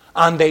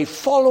 and they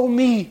follow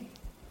me.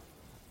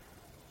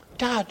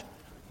 Dad,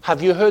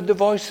 have you heard the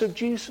voice of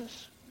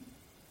Jesus?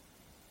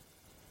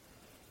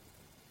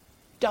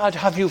 Dad,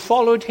 have you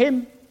followed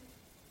him?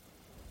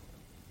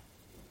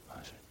 I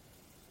said,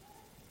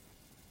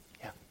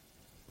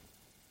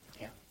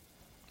 yeah.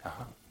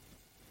 Uh-huh.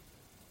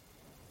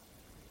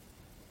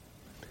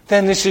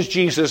 Then this is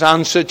Jesus'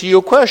 answer to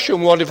your question.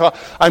 What if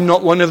I'm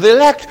not one of the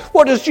elect?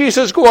 What does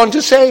Jesus go on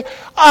to say?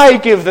 I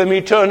give them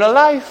eternal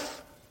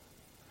life,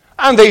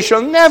 and they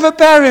shall never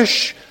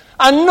perish,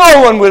 and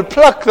no one will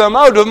pluck them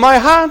out of my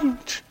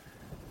hand.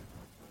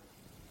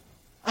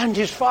 And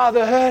his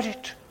father heard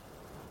it.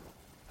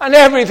 And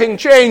everything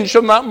changed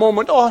from that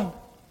moment on.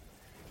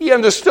 He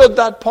understood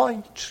that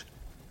point.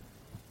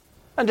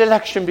 And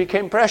election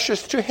became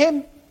precious to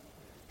him.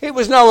 It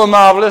was now a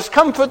marvelous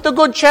comfort. The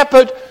good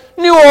shepherd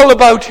knew all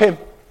about him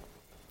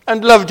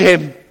and loved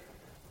him.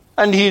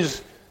 And he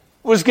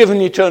was given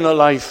eternal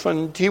life,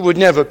 and he would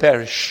never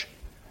perish.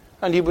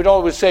 And he would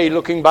always say,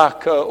 looking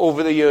back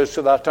over the years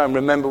to that time,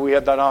 remember we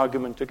had that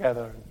argument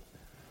together.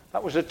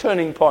 That was a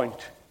turning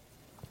point,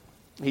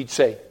 he'd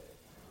say.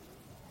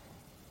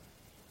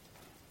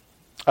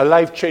 A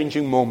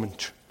life-changing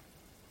moment.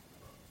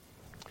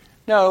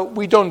 Now,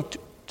 we don't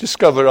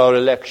discover our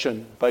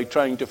election by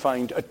trying to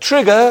find a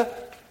trigger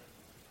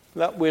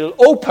that will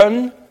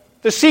open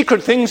the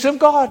secret things of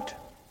God.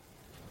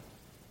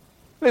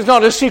 There's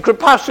not a secret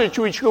passage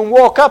which you can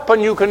walk up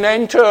and you can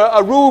enter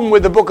a room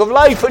with the book of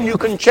life and you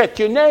can check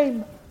your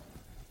name.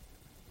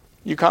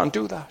 You can't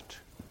do that.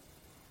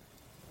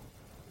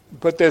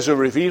 But there's a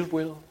revealed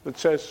will that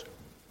says,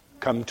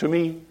 come to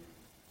me.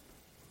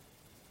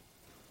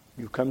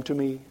 You come to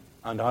me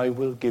and I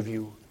will give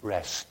you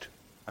rest.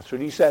 That's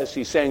what he says.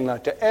 He's saying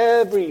that to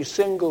every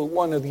single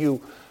one of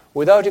you,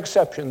 without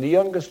exception, the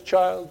youngest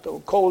child, the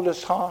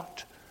coldest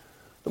heart,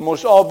 the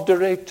most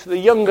obdurate, the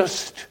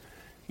youngest.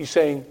 He's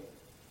saying,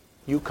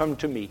 you come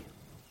to me.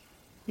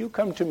 You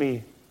come to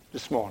me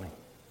this morning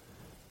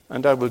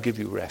and I will give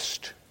you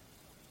rest.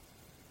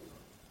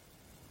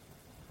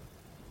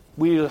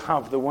 We'll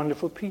have the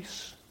wonderful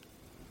peace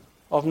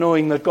of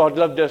knowing that God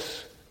loved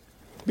us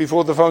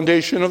before the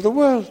foundation of the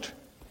world.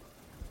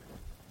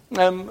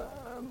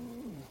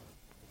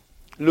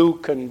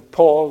 Luke and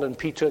Paul and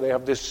Peter, they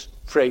have this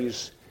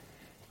phrase,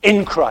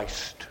 in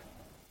Christ,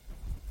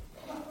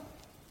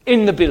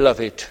 in the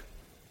beloved,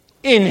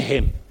 in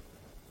him.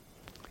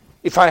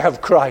 If I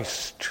have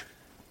Christ,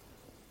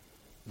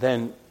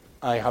 then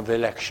I have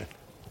election.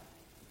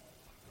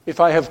 If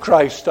I have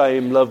Christ, I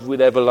am loved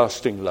with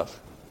everlasting love.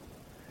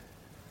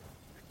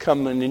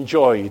 Come and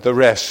enjoy the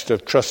rest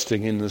of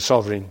trusting in the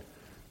sovereign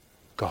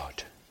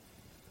God.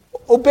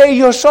 Obey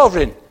your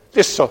sovereign,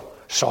 this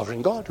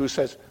sovereign God who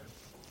says,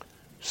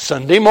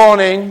 Sunday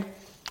morning,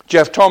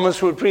 Jeff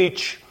Thomas will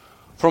preach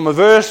from a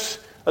verse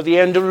at the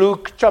end of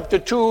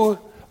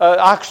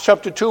Acts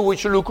chapter 2,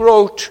 which Luke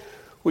wrote,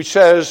 which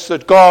says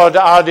that God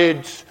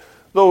added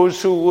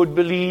those who would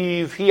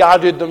believe. He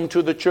added them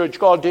to the church.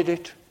 God did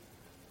it.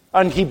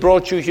 And he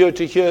brought you here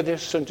to hear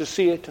this and to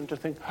see it and to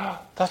think,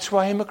 that's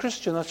why I'm a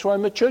Christian. That's why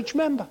I'm a church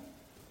member.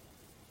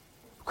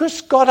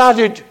 Because God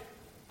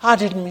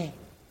added me,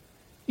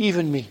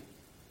 even me.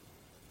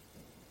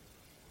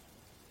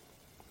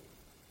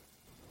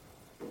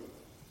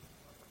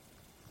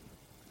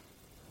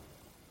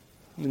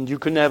 And you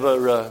can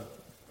never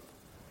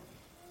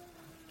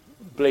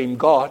blame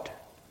God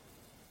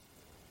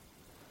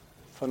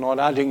for not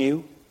adding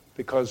you,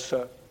 because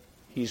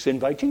he's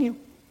inviting you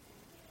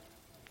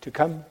to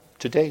come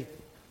today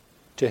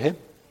to him.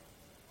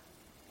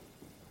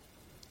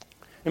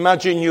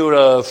 Imagine you're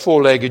a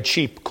four-legged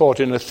sheep caught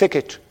in a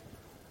thicket.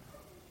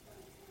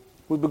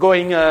 We were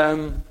going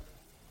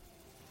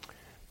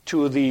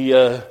to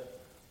the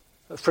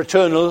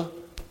fraternal,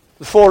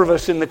 the four of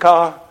us in the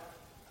car.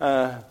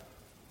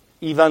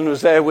 Ivan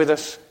was there with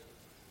us,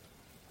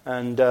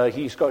 and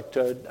he's got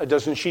a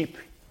dozen sheep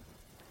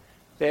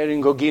there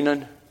in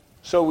Goginan.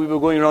 So we were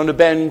going around a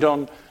bend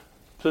on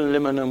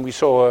Plinlimmon, and we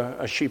saw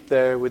a sheep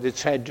there with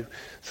its head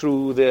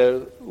through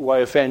the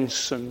wire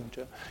fence and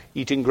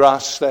eating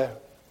grass there.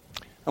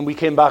 And we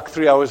came back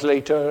 3 hours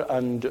later,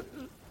 and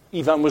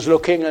Ivan was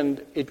looking, and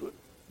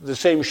the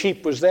same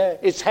sheep was there.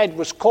 Its head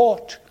was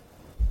caught.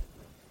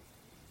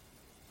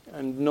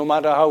 And no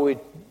matter how it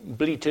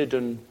bleated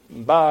and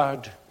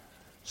baaed,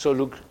 so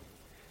look,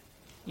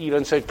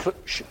 Ivan said,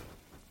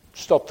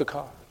 stop the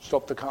car,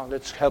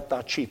 let's help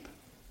that sheep.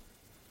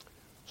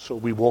 So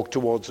we walked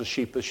towards the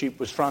sheep. The sheep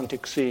was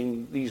frantic,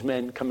 seeing these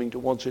men coming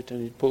towards it,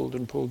 and it pulled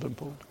and pulled and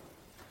pulled.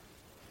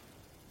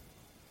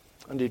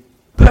 And it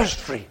burst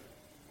free.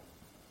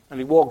 And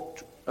it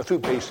walked a few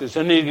paces,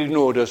 and it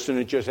ignored us, and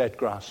it just ate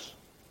grass.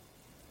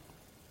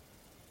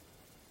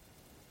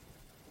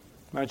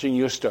 Imagine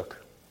you're stuck.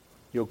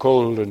 You're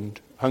cold and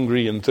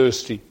hungry and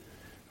thirsty,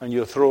 and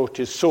your throat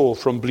is sore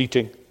from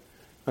bleating.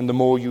 And the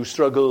more you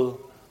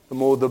struggle, the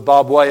more the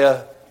barbed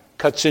wire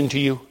cuts into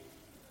you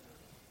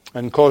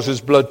and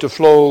causes blood to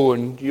flow,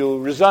 and you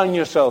resign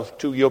yourself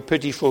to your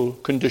pitiful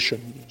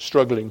condition,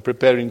 struggling,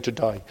 preparing to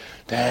die.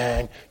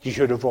 Then you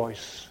hear a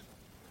voice.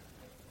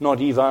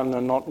 Not Ivan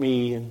and not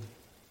me. And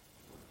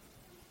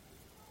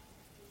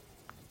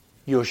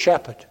your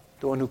shepherd,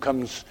 the one who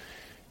comes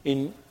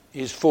in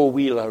his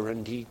four-wheeler,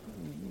 and he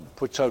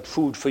puts out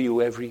food for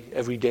you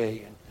every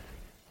day. And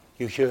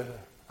you hear,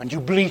 and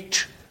you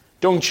bleat,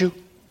 don't you?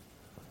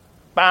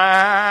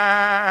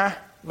 Bah,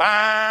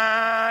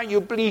 bah,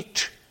 you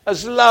bleat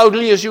as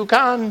loudly as you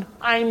can.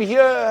 I'm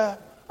here.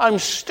 I'm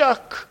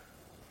stuck.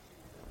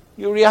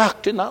 You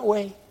react in that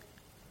way.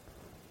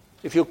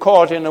 If you're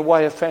caught in a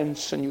wire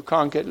fence and you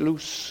can't get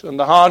loose, and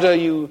the harder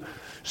you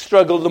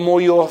struggle, the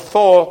more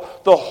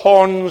the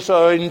horns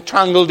are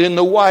entangled in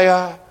the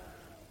wire,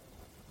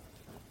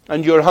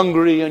 and you're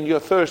hungry and you're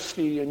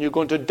thirsty, and you're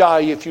going to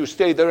die if you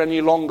stay there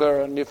any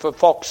longer. And if a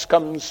fox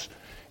comes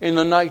in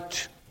the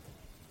night,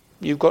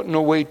 you've got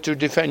no way to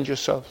defend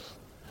yourself.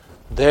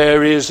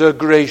 There is a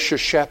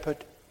gracious shepherd.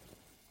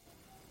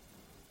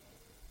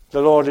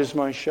 The Lord is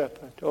my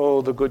shepherd.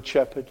 Oh, the good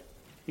shepherd.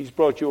 He's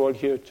brought you all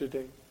here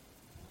today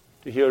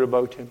to hear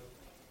about him,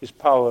 his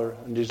power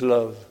and his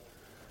love.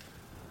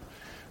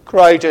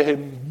 Cry to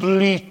him,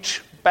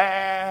 bleat,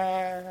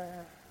 bah,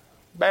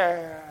 bah,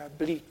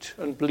 bleat,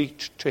 and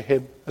bleat to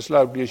him as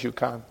loudly as you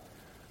can.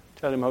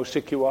 Tell him how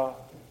sick you are.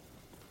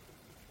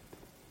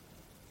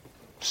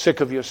 Sick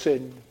of your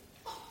sin.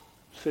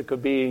 Sick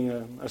of being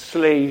a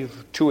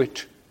slave to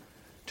it.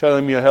 Tell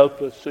him you're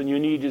helpless and you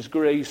need his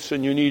grace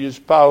and you need his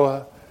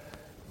power.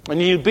 And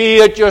he'll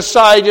be at your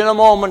side in a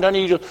moment, and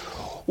he'll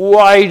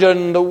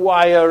widen the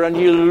wire and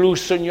he'll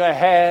loosen your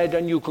head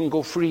and you can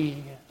go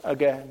free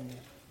again.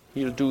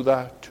 He'll do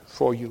that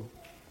for you.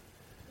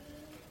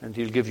 And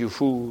he'll give you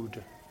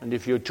food. And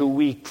if you're too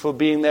weak for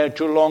being there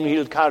too long,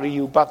 he'll carry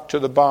you back to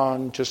the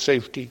barn to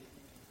safety.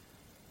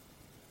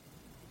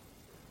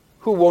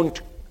 Who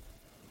won't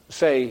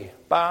say,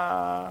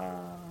 bah?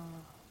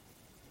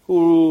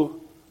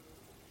 Who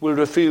will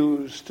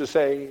refuse to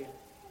say,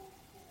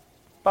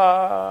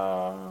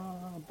 bah,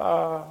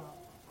 bah?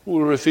 Who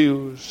will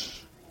refuse?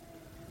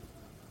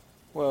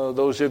 Well,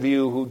 those of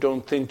you who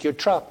don't think you're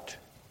trapped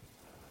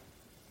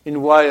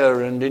in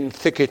wire and in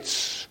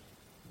thickets,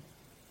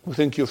 who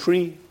think you're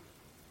free.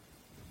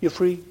 You're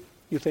free,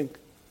 you think.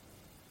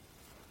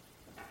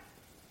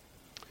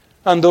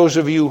 And those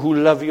of you who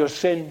love your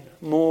sin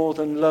more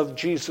than love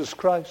Jesus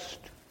Christ,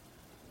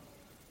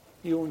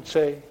 you won't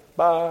say,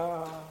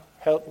 bah,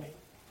 help me.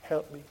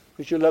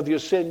 Because you love your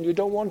sin, you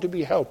don't want to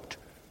be helped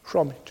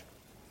from it.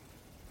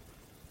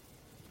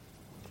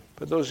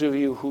 But those of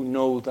you who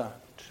know that,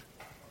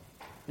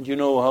 and you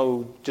know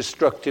how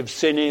destructive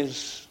sin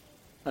is,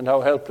 and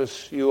how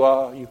helpless you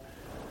are,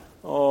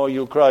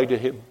 you'll cry to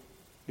him.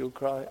 You'll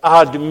cry,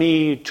 add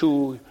me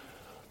to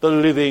the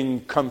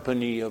living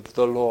company of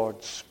the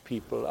Lord's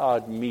people.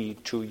 Add me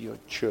to your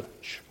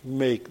church.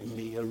 Make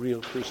me a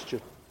real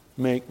Christian.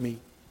 Make me.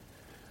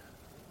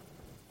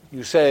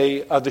 You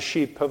say, other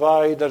sheep have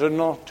I that are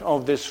not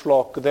of this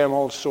flock, them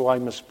also I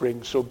must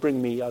bring. So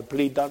bring me. I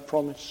plead that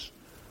promise.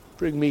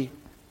 Bring me.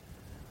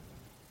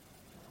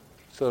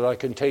 So that I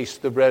can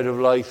taste the bread of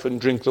life and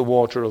drink the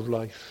water of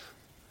life.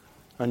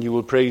 And you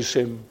will praise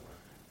him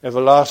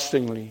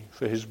everlastingly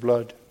for his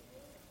blood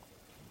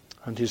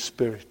and his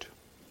Spirit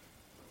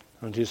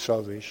and his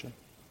salvation.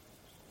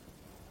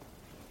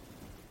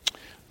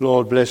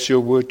 Lord, bless your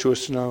word to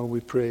us now,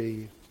 we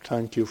pray.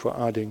 Thank you for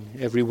adding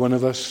every one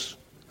of us,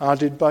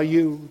 added by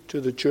you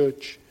to the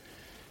church.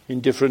 In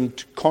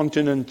different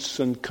continents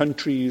and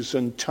countries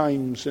and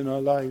times in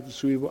our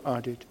lives, we were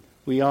added.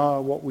 We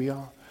are what we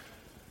are.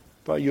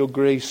 By your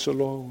grace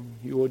alone,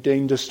 you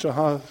ordained us to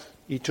have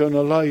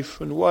eternal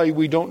life. And why?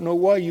 We don't know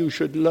why you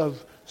should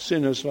love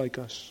sinners like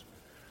us.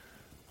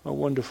 How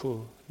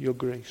wonderful your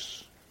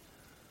grace.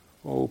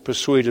 Oh,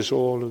 persuade us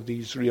all of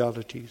these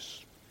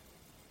realities.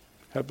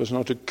 Help us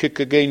not to kick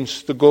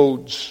against the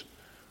goads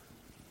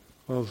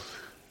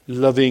of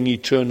loving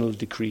eternal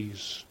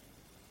decrees.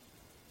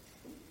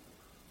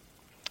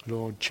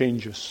 Lord,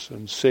 change us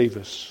and save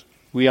us.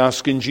 We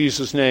ask in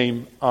Jesus'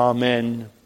 name, Amen.